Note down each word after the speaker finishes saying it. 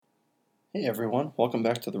Hey everyone, welcome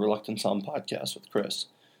back to the Reluctant Somm podcast with Chris.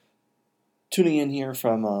 Tuning in here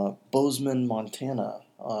from Bozeman, Montana.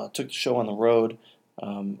 Took the show on the road.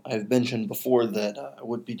 I've mentioned before that I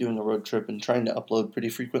would be doing a road trip and trying to upload pretty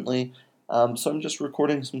frequently. So I'm just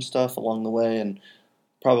recording some stuff along the way and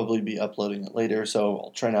probably be uploading it later. So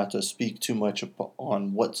I'll try not to speak too much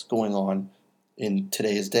on what's going on in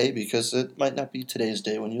today's day because it might not be today's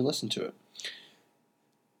day when you listen to it.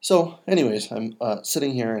 So, anyways, I'm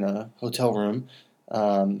sitting here in a hotel room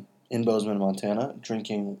in Bozeman, Montana,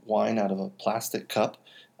 drinking wine out of a plastic cup.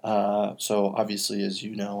 So, obviously, as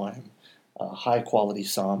you know, I'm a high quality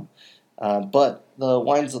somm. But the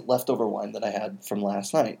wine's leftover wine that I had from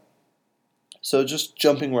last night. So, just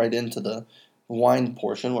jumping right into the wine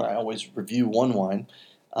portion where I always review one wine.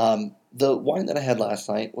 The wine that I had last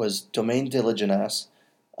night was Domaine de la Jeunesse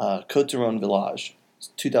Côte du Rhône Village,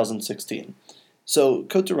 2016. So,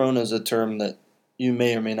 Côte du Rhône is a term that you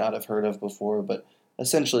may or may not have heard of before, but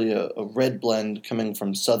essentially a red blend coming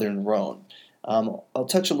from southern Rhône. I'll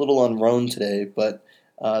touch a little on Rhône today, but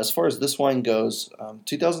as far as this wine goes,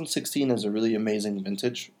 2016 is a really amazing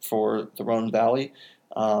vintage for the Rhône Valley,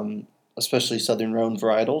 especially southern Rhône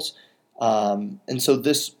varietals. And so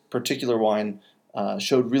this particular wine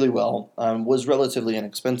showed really well, was relatively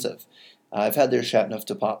inexpensive. I've had their Chateauneuf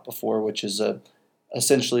de Pape before, which is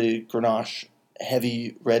essentially Grenache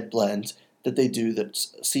heavy red blend that they do that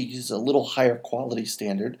seeks a little higher quality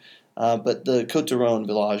standard. But the Côte du Rhône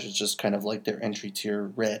Village is just kind of like their entry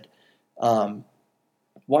tier red. Um,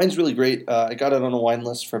 Wine's really great. I got it on a wine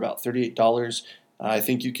list for about $38. I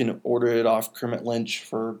think you can order it off Kermit Lynch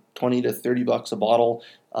for 20 to 30 bucks a bottle.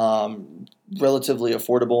 Relatively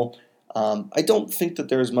affordable. I don't think that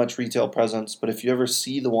there's much retail presence, but if you ever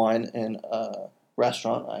see the wine in a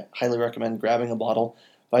restaurant, I highly recommend grabbing a bottle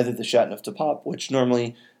of either the Chateauneuf de Pape, which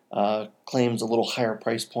normally claims a little higher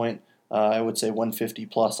price point. I would say 150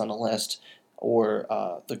 plus on a list, or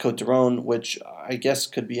the Côte du Rhône, which I guess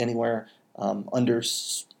could be anywhere under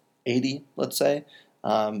 80, let's say.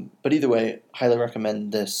 But either way, highly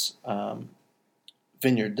recommend this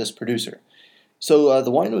vineyard, this producer. So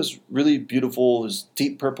the wine was really beautiful. It was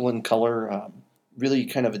deep purple in color, really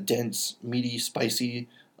kind of a dense, meaty, spicy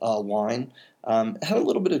wine. It had a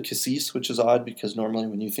little bit of cassis, which is odd because normally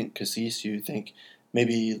when you think cassis, you think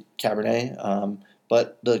maybe Cabernet.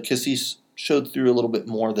 But the cassis showed through a little bit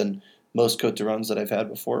more than most Côte du Rhônes that I've had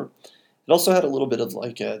before. It also had a little bit of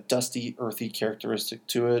like a dusty, earthy characteristic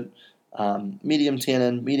to it. Medium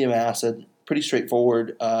tannin, medium acid, pretty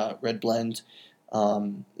straightforward red blend.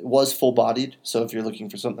 It was full-bodied, so if you're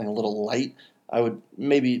looking for something a little light, I would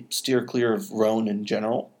maybe steer clear of Rhône in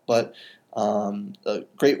general. But a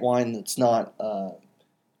great wine that's not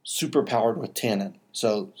super powered with tannin.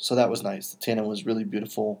 So that was nice. The tannin was really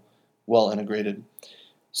beautiful, well integrated.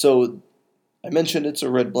 So I mentioned it's a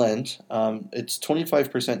red blend. It's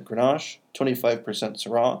 25% Grenache, 25%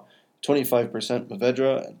 Syrah, 25%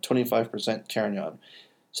 Mourvedre, and 25% Carignan.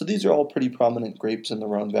 So these are all pretty prominent grapes in the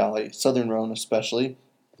Rhône Valley, southern Rhône especially.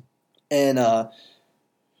 And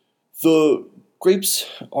the grapes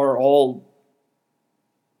are all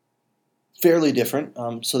fairly different.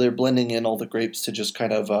 So they're blending in all the grapes to just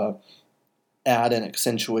kind of add and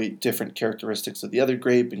accentuate different characteristics of the other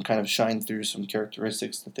grape and kind of shine through some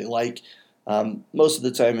characteristics that they like. Most of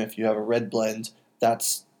the time, if you have a red blend,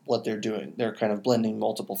 that's what they're doing. They're kind of blending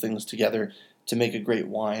multiple things together to make a great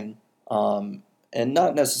wine, and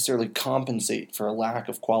not necessarily compensate for a lack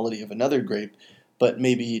of quality of another grape, but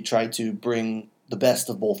maybe try to bring the best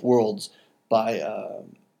of both worlds by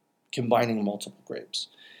combining multiple grapes.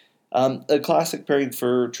 A classic pairing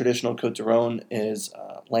for traditional Côte du Rhône is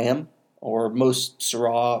lamb, or most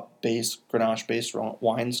Syrah-based, Grenache-based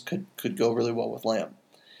wines could go really well with lamb.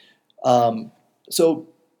 So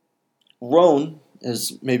Rhône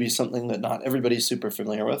is maybe something that not everybody's super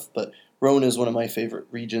familiar with, but Rhône is one of my favorite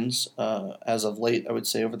regions as of late, I would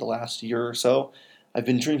say over the last year or so. I've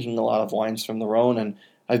been drinking a lot of wines from the Rhône, and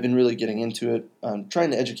I've been really getting into it. I'm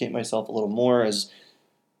trying to educate myself a little more, as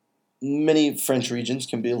many French regions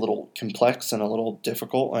can be a little complex and a little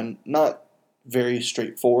difficult and not very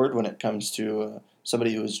straightforward when it comes to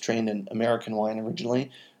somebody who was trained in American wine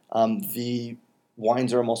originally. The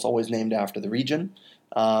wines are almost always named after the region,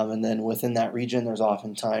 and then within that region, there's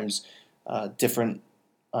oftentimes different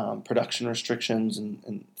production restrictions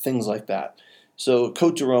and things like that. So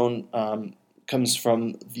Côte du Rhône comes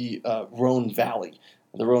from the Rhône Valley.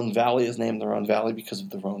 The Rhône Valley is named the Rhône Valley because of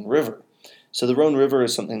the Rhône River. So the Rhône River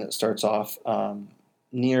is something that starts off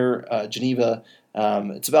near Geneva.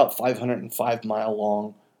 It's about 505-mile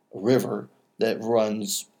long river that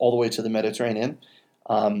runs all the way to the Mediterranean.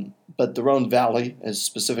 But the Rhone Valley is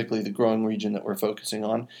specifically the growing region that we're focusing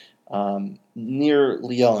on, near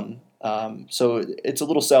Lyon. So it's a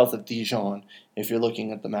little south of Dijon if you're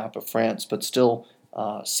looking at the map of France, but still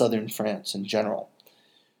southern France in general.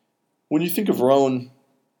 When you think of Rhone,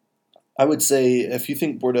 I would say if you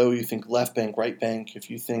think Bordeaux, you think left bank, right bank. If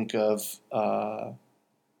you think of other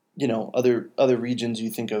regions, you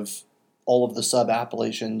think of all of the sub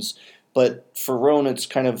appellations. But for Rhone, it's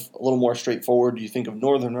kind of a little more straightforward. You think of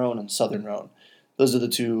northern Rhone and southern Rhone. Those are the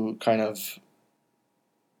two kind of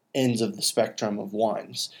ends of the spectrum of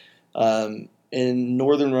wines. In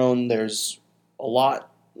northern Rhone, there's a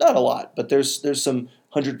lot, not a lot, but there's some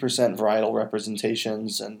 100% varietal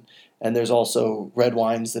representations, and there's also red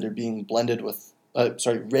wines that are being blended with,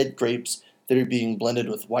 red grapes that are being blended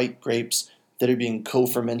with white grapes that are being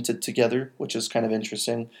co-fermented together, which is kind of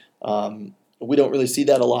interesting. We don't really see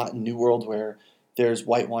that a lot in New World, where there's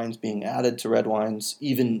white wines being added to red wines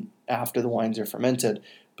even after the wines are fermented,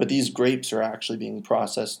 but these grapes are actually being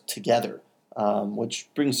processed together, which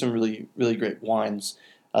brings some really, really great wines.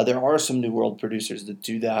 There are some New World producers that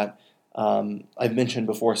do that. I've mentioned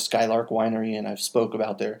before Skylark Winery, and I've spoke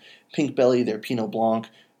about their Pink Belly, their Pinot Blanc,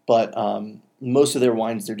 but most of their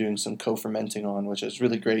wines they're doing some co-fermenting on, which is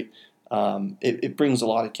really great. It brings a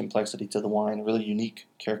lot of complexity to the wine, a really unique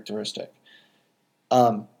characteristic.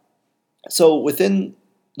 So within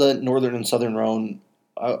the northern and southern Rhone,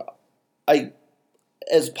 I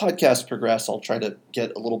as podcasts progress, I'll try to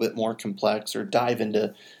get a little bit more complex or dive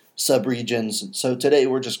into subregions. So today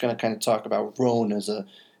we're just going to kind of talk about Rhone as a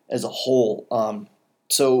whole.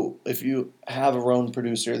 So if you have a Rhone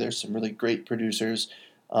producer, there's some really great producers.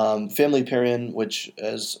 Family Perrin, which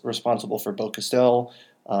is responsible for Beaucastel,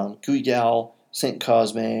 Guigal, Saint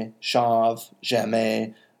Cosme, Chave,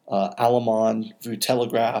 Jamais, Alamand, Vue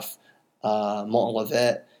Telegraph,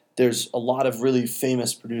 Montlavet. There's a lot of really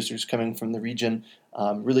famous producers coming from the region,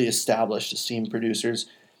 really established, esteemed producers.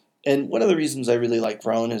 And one of the reasons I really like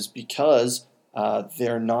Rhone is because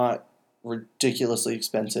they're not ridiculously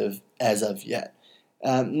expensive as of yet.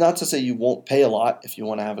 Not to say you won't pay a lot if you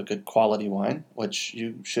want to have a good quality wine, which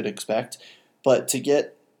you should expect, but to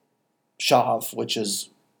get Chave, which is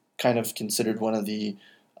kind of considered one of the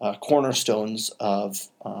cornerstones of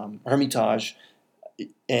Hermitage,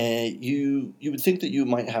 you would think that you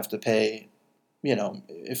might have to pay,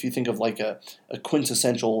 if you think of like a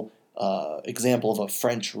quintessential example of a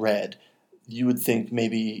French red, you would think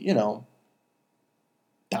maybe,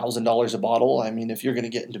 $1,000 a bottle. I mean, if you're going to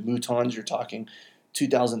get into Moutons, you're talking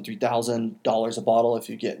 $2,000, $3,000 a bottle. If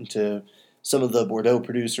you get into some of the Bordeaux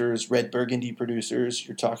producers, red Burgundy producers,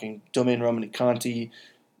 you're talking Domaine Romanée-Conti,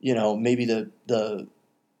 maybe the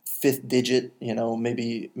fifth digit,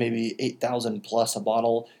 maybe 8,000 plus a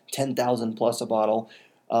bottle, 10,000 plus a bottle.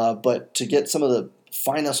 But to get some of the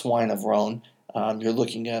finest wine of Rhone, you're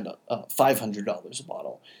looking at $500 a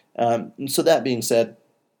bottle. And so that being said,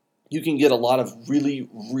 you can get a lot of really,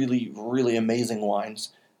 really, really amazing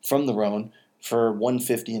wines from the Rhone for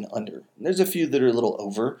 $150 and under. And there's a few that are a little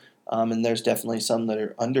over, and there's definitely some that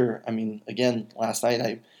are under. I mean, again, last night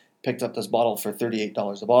I picked up this bottle for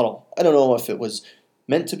 $38 a bottle. I don't know if it was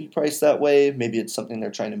meant to be priced that way. Maybe it's something they're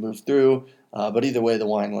trying to move through. But either way, the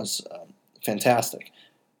wine was fantastic.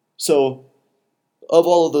 So of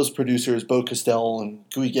all of those producers, Beaucastel and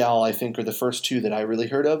Guigal, I think, are the first two that I really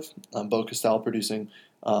heard of. Beaucastel producing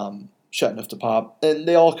Châteauneuf-du-Pape, and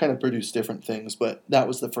they all kind of produce different things, but that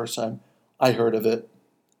was the first time I heard of it.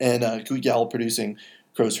 And Guigal producing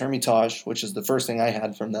Crozes Hermitage, which is the first thing I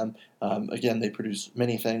had from them. Again, they produce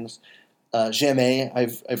many things. Jamais,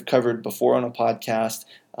 I've covered before on a podcast,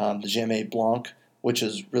 the Jamais Blanc, which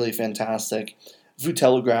is really fantastic. Vue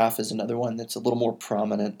Telegraph is another one that's a little more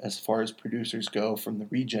prominent as far as producers go from the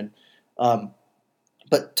region.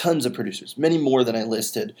 But tons of producers, many more than I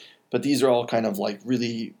listed, but these are all kind of like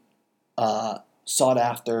really sought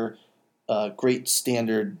after, great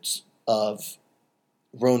standards of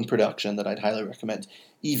Rhone production that I'd highly recommend.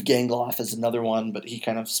 Yves Gangloff is another one, but he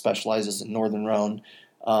kind of specializes in Northern Rhone.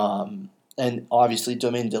 And obviously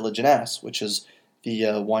Domaine de la Jeunesse, which is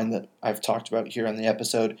the wine that I've talked about here on the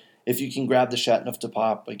episode. If you can grab the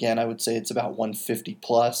Châteauneuf-du-Pape, again, I would say it's about $150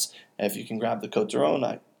 plus. If you can grab the Côte du Rhône,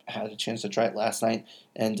 I had a chance to try it last night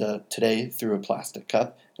and today through a plastic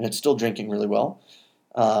cup, and it's still drinking really well.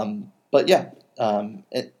 But yeah,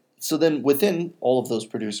 so then within all of those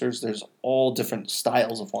producers, there's all different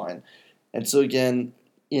styles of wine. And so again,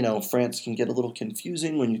 France can get a little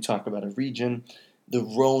confusing when you talk about a region, the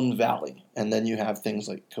Rhone Valley, and then you have things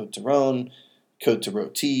like Côte du Rhône, Côte de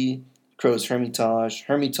Rôti, Crozes Hermitage,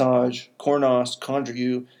 Hermitage, Cornas,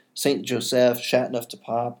 Condrieu, Saint Joseph,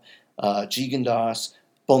 Châteauneuf-du-Pape. Gigondas,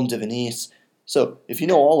 Baume de Venise. So if you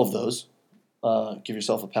know all of those, give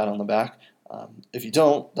yourself a pat on the back. If you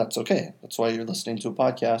don't, that's okay. That's why you're listening to a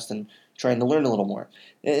podcast and trying to learn a little more.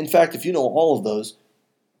 In fact, if you know all of those,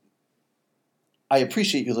 I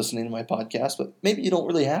appreciate you listening to my podcast, but maybe you don't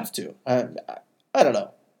really have to. I don't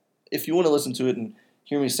know. If you want to listen to it and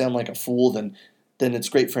hear me sound like a fool, then it's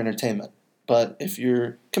great for entertainment. But if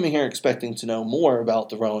you're coming here expecting to know more about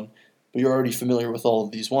the Rhone, but you're already familiar with all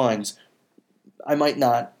of these wines, I might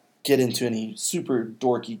not get into any super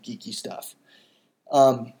dorky, geeky stuff.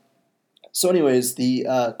 So anyways, the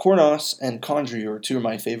Cornos and Condrieu are two of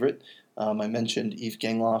my favorite. I mentioned Yves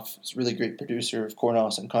Gangloff. He's a really great producer of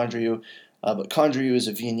Cornos and Condrieu. But Condrieu is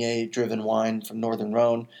a Viognier-driven wine from Northern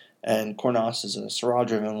Rhone, and Cornos is a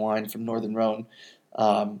Syrah-driven wine from Northern Rhone.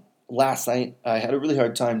 Last night, I had a really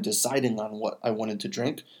hard time deciding on what I wanted to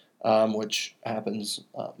drink, which happens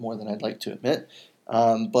more than I'd like to admit.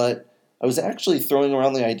 But I was actually throwing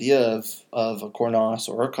around the idea of a Cornos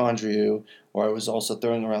or a Condrieu, or I was also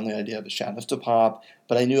throwing around the idea of a Chateau de Pop,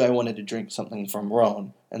 but I knew I wanted to drink something from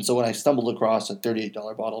Rhone. And so when I stumbled across a $38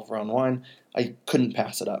 bottle of Rhone wine, I couldn't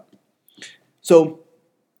pass it up. So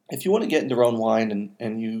if you want to get into Rhone wine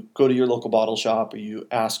and you go to your local bottle shop or you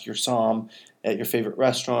ask your somm at your favorite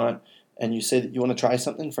restaurant and you say that you want to try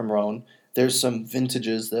something from Rhone, there's some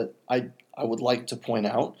vintages that I would like to point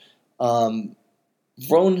out.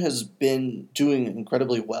 Rhone has been doing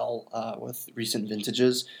incredibly well with recent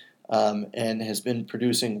vintages and has been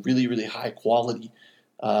producing really, really high quality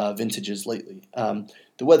vintages lately.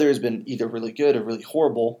 The weather has been either really good or really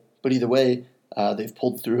horrible, but either way, they've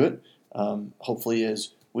pulled through it, hopefully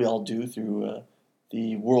as we all do through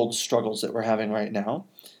the world struggles that we're having right now.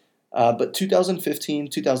 But 2015,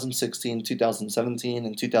 2016, 2017,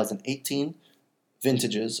 and 2018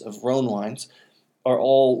 vintages of Rhone wines are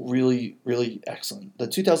all really, really excellent. The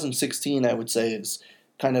 2016, I would say, is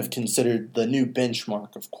kind of considered the new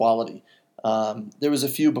benchmark of quality. There was a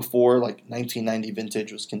few before, like 1990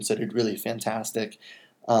 vintage was considered really fantastic,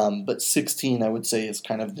 but 16, I would say, is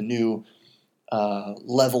kind of the new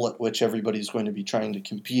level at which everybody's going to be trying to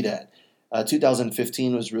compete at.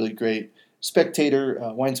 2015 was really great.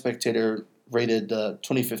 Wine Spectator rated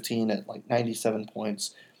 2015 at like 97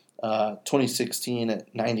 points, 2016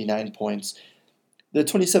 at 99 points. The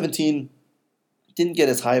 2017 didn't get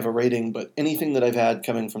as high of a rating, but anything that I've had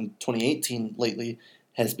coming from 2018 lately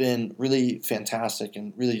has been really fantastic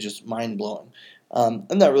and really just mind-blowing. I'm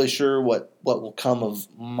not really sure what will come of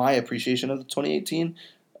my appreciation of the 2018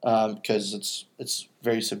 because it's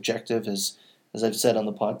very subjective, as I've said on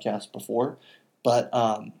the podcast before. But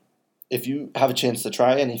if you have a chance to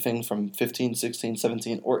try anything from 15, 16,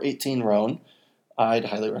 17, or 18 Rhone, I'd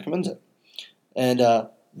highly recommend it. And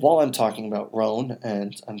while I'm talking about Rhone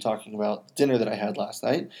and I'm talking about dinner that I had last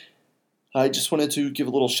night, I just wanted to give a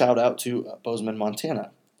little shout out to Bozeman,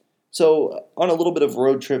 Montana. So on a little bit of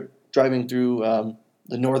road trip driving through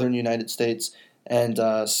the northern United States and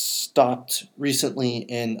stopped recently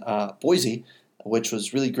in Boise, which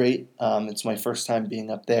was really great. It's my first time being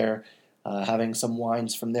up there, having some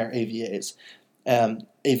wines from their AVAs.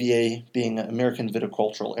 AVA being an American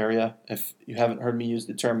Viticultural Area. If you haven't heard me use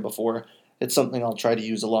the term before, it's something I'll try to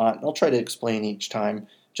use a lot, and I'll try to explain each time,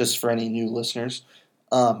 just for any new listeners.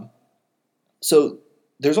 So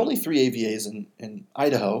there's only 3 AVAs in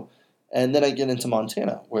Idaho, and then I get into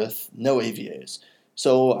Montana with no AVAs.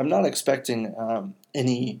 So I'm not expecting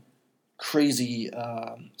any crazy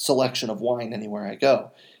selection of wine anywhere I go.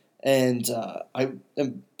 And I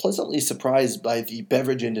am pleasantly surprised by the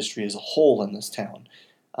beverage industry as a whole in this town.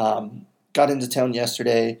 Got into town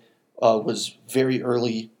yesterday, was very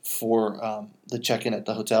early for the check-in at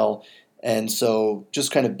the hotel, and so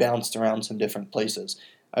just kind of bounced around some different places.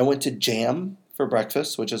 I went to Jam for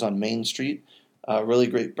breakfast, which is on Main Street. Really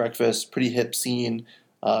great breakfast, pretty hip scene,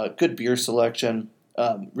 good beer selection,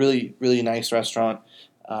 really, really nice restaurant.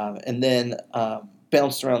 And then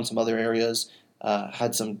bounced around some other areas,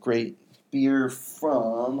 had some great beer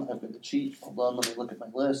from, I've got the cheat, hold on, let me look at my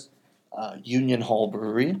list, Union Hall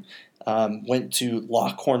Brewery. Went to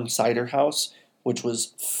Lockhorn Cider House, which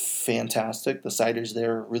was fantastic. The ciders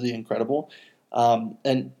there are really incredible.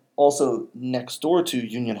 And also next door to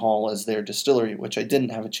Union Hall is their distillery, which I didn't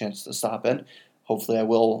have a chance to stop in. Hopefully I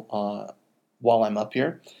will while I'm up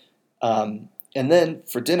here. And then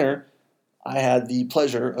for dinner, I had the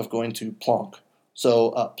pleasure of going to Plonk.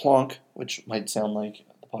 So Plonk, which might sound like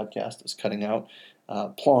the podcast is cutting out,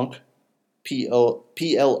 Plonk, Plonk,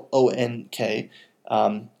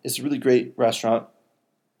 is a really great restaurant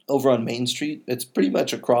over on Main Street. It's pretty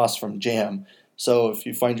much across from Jam. So if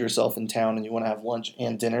you find yourself in town and you want to have lunch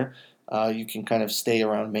and dinner, You can kind of stay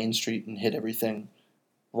around Main Street and hit everything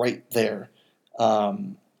right there.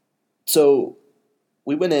 Um, so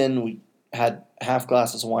we went in, we had half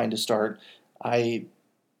glasses of wine to start. I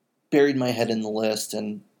buried my head in the list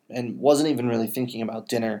and wasn't even really thinking about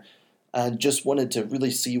dinner. And just wanted to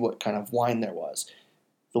really see what kind of wine there was.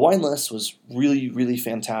 The wine list was really, really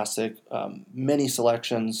fantastic. Many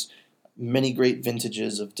selections, many great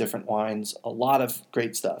vintages of different wines, a lot of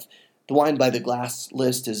great stuff. The wine by the glass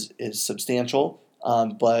list is substantial,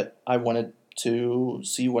 but I wanted to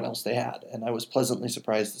see what else they had, and I was pleasantly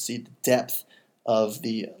surprised to see the depth of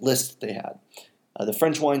the list they had. The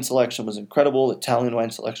French wine selection was incredible. The Italian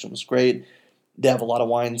wine selection was great. They have a lot of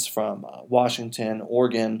wines from Washington,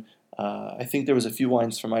 Oregon. I think there was a few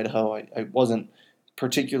wines from Idaho. I wasn't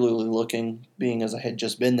particularly looking, being as I had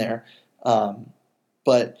just been there.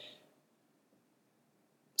 But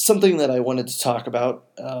something that I wanted to talk about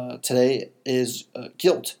today is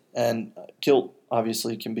guilt. And guilt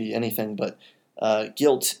obviously can be anything, but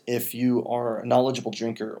guilt if you are a knowledgeable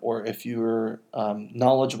drinker or if you're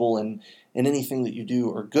knowledgeable in anything that you do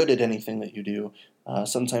or good at anything that you do.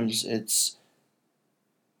 Sometimes it's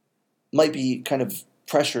might be kind of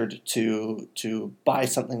pressured to buy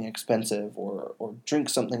something expensive or drink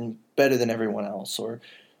something better than everyone else or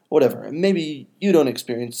whatever. And maybe you don't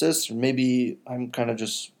experience this, or maybe I'm kind of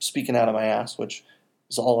just speaking out of my ass, which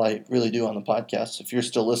is all I really do on the podcast. If you're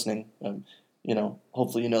still listening,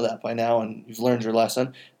 hopefully you know that by now and you've learned your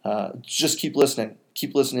lesson. Just keep listening.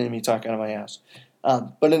 Keep listening to me talk out of my ass.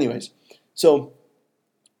 But anyways, so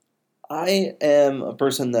I am a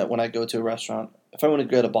person that when I go to a restaurant, if I want to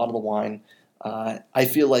get a bottle of wine, I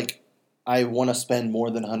feel like I want to spend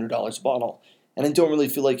more than $100 a bottle. And I don't really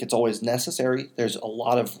feel like it's always necessary. There's a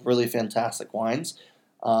lot of really fantastic wines,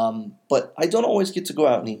 but I don't always get to go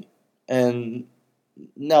out and eat. And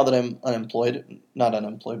now that I'm unemployed, not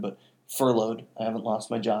unemployed, but furloughed, I haven't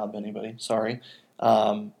lost my job, anybody, sorry.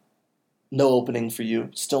 No opening for you,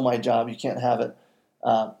 still my job, you can't have it.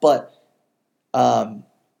 But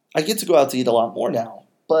I get to go out to eat a lot more now.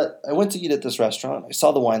 But I went to eat at this restaurant, I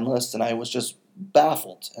saw the wine list, and I was just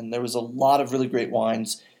baffled. And there was a lot of really great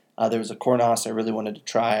wines. There was a Cornas I really wanted to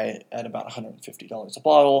try at about $150 a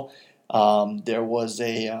bottle. There was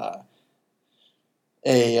a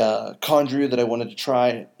Condrieu that I wanted to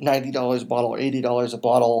try, $90 a bottle or $80 a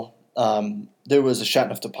bottle. There was a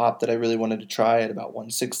Chateauneuf de Pape that I really wanted to try at about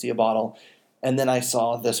 $160 a bottle. And then I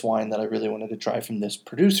saw this wine that I really wanted to try from this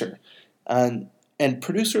producer. And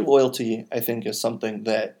producer loyalty, I think, is something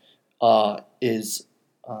that is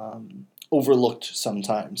overlooked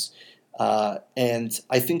sometimes. And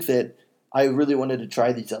I think that I really wanted to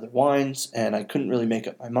try these other wines, and I couldn't really make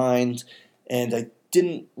up my mind. And I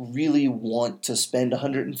didn't really want to spend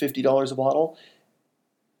 $150 a bottle.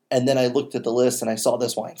 And then I looked at the list, and I saw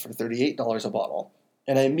this wine for $38 a bottle.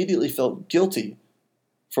 And I immediately felt guilty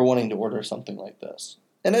for wanting to order something like this.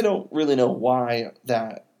 And I don't really know why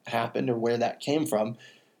that happened or where that came from,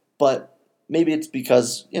 but maybe it's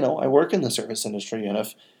because, I work in the service industry, and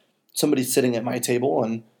if somebody's sitting at my table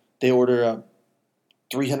and they order a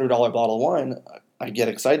 $300 bottle of wine, I get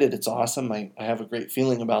excited. It's awesome. I have a great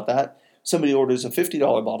feeling about that. Somebody orders a $50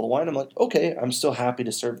 bottle of wine, I'm like, okay, I'm still happy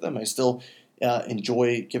to serve them. I still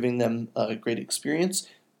enjoy giving them a great experience,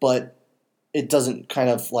 but it doesn't kind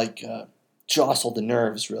of like jostle the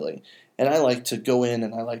nerves, really. And I like to go in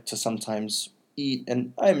and I like to sometimes eat,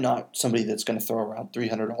 and I'm not somebody that's going to throw around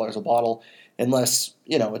 $300 a bottle unless,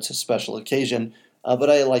 it's a special occasion. But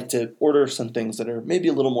I like to order some things that are maybe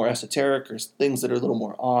a little more esoteric or things that are a little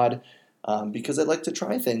more odd because I like to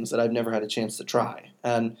try things that I've never had a chance to try.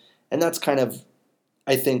 And that's kind of,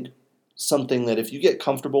 I think, something that if you get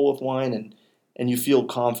comfortable with wine and you feel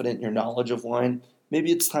confident in your knowledge of wine,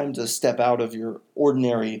 maybe it's time to step out of your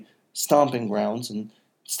ordinary stomping grounds and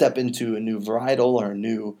step into a new varietal or a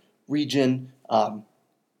new region.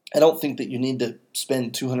 I don't think that you need to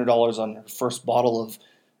spend $200 on your first bottle of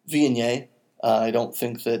Viognier. I don't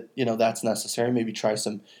think that, that's necessary. Maybe try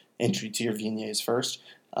some entry-tier Viogniers first.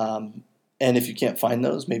 And if you can't find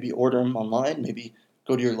those, maybe order them online. Maybe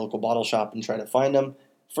go to your local bottle shop and try to find them.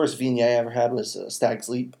 First Viognier I ever had was Stag's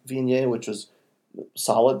Leap Viognier, which was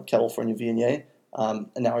solid California Viognier. And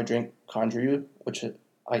now I drink Condrieu, which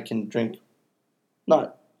I can drink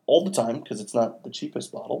not all the time because it's not the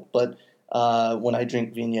cheapest bottle, but when I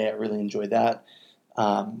drink Viognier, I really enjoy that.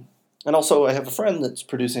 And also, I have a friend that's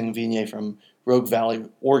producing Viognier from Rogue Valley,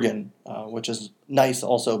 Oregon, which is nice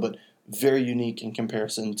also, but very unique in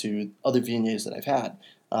comparison to other Viogniers that I've had.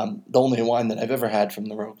 The only wine that I've ever had from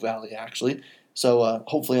the Rogue Valley, actually. So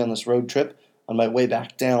hopefully on this road trip, on my way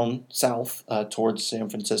back down south towards San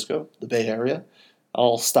Francisco, the Bay Area,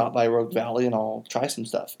 I'll stop by Rogue Valley and I'll try some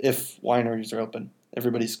stuff if wineries are open.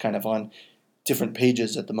 Everybody's kind of on different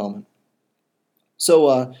pages at the moment.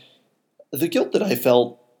 So the guilt that I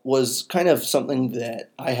felt was kind of something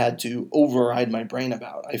that I had to override my brain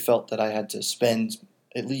about. I felt that I had to spend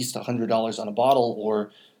at least $100 on a bottle,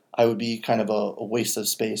 or I would be kind of a waste of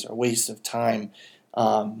space or a waste of time.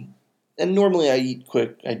 Um, and normally I eat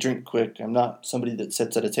quick, I drink quick. I'm not somebody that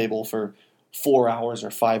sits at a table for 4 hours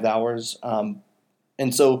or 5 hours.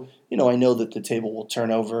 And so, I know that the table will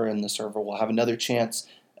turn over and the server will have another chance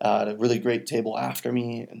at a really great table after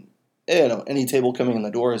me. And, any table coming in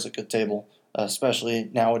the door is a good table, especially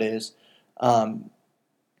nowadays. Um,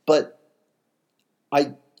 but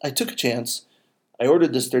I took a chance. I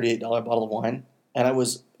ordered this $38 bottle of wine, and I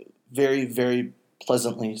was very, very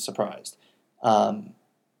pleasantly surprised. Um,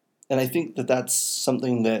 and I think that that's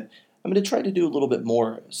something that I'm going to try to do a little bit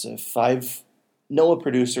more. Is if I've know a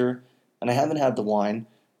producer and I haven't had the wine,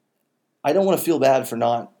 I don't want to feel bad for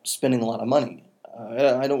not spending a lot of money.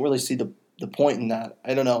 I don't really see the point in that.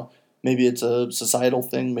 I don't know. Maybe it's a societal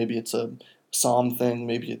thing. Maybe it's a psalm thing.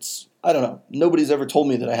 Maybe I don't know. Nobody's ever told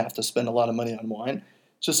me that I have to spend a lot of money on wine.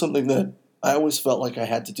 It's just something that I always felt like I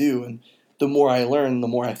had to do. And the more I learned, the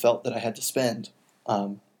more I felt that I had to spend.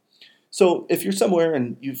 Um, so if you're somewhere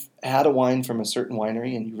and you've had a wine from a certain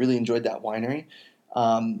winery and you really enjoyed that winery,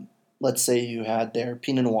 let's say you had their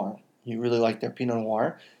Pinot Noir. You really like their Pinot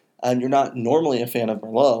Noir, and you're not normally a fan of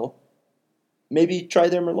Merlot, maybe try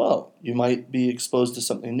their Merlot. You might be exposed to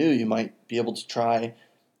something new. You might be able to try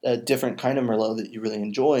a different kind of Merlot that you really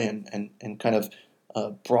enjoy and kind of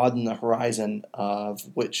broaden the horizon of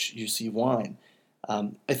which you see wine.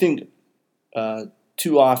 I think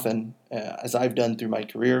too often, as I've done through my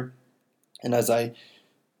career, and as I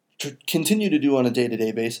continue to do on a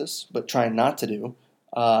day-to-day basis, but try not to do,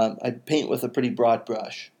 I paint with a pretty broad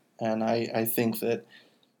brush. And I think that,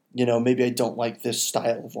 maybe I don't like this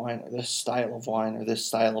style of wine or this style of wine or this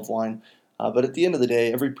style of wine. But at the end of the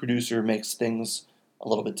day, every producer makes things a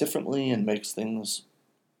little bit differently and makes things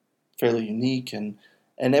fairly unique. And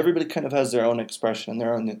everybody kind of has their own expression and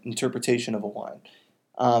their own interpretation of a wine.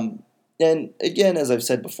 Um, and again, as I've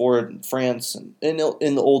said before, in France and in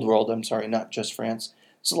the old world, I'm sorry, not just France,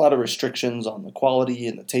 there's a lot of restrictions on the quality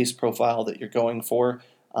and the taste profile that you're going for,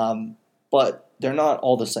 but they're not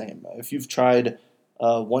all the same. If you've tried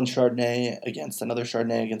one Chardonnay against another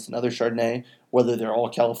Chardonnay, whether they're all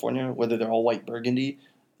California, whether they're all white Burgundy,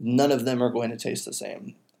 none of them are going to taste the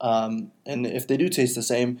same. And if they do taste the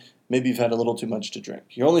same, maybe you've had a little too much to drink.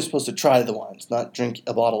 You're only supposed to try the wines, not drink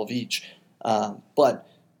a bottle of each. But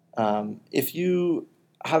if you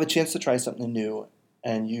have a chance to try something new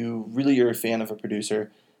and you really are a fan of a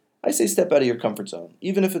producer, I say step out of your comfort zone.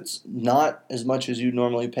 Even if it's not as much as you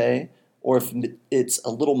normally pay, or if it's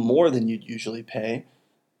a little more than you'd usually pay,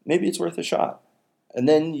 maybe it's worth a shot. And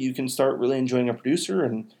then you can start really enjoying a producer.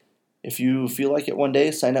 And if you feel like it one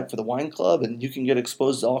day, sign up for the wine club and you can get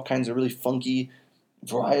exposed to all kinds of really funky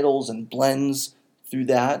varietals and blends through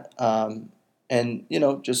that. And,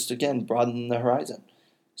 just again, broaden the horizon.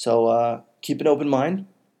 So keep an open mind,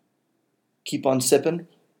 keep on sipping,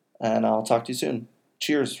 and I'll talk to you soon.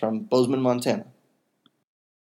 Cheers from Bozeman, Montana.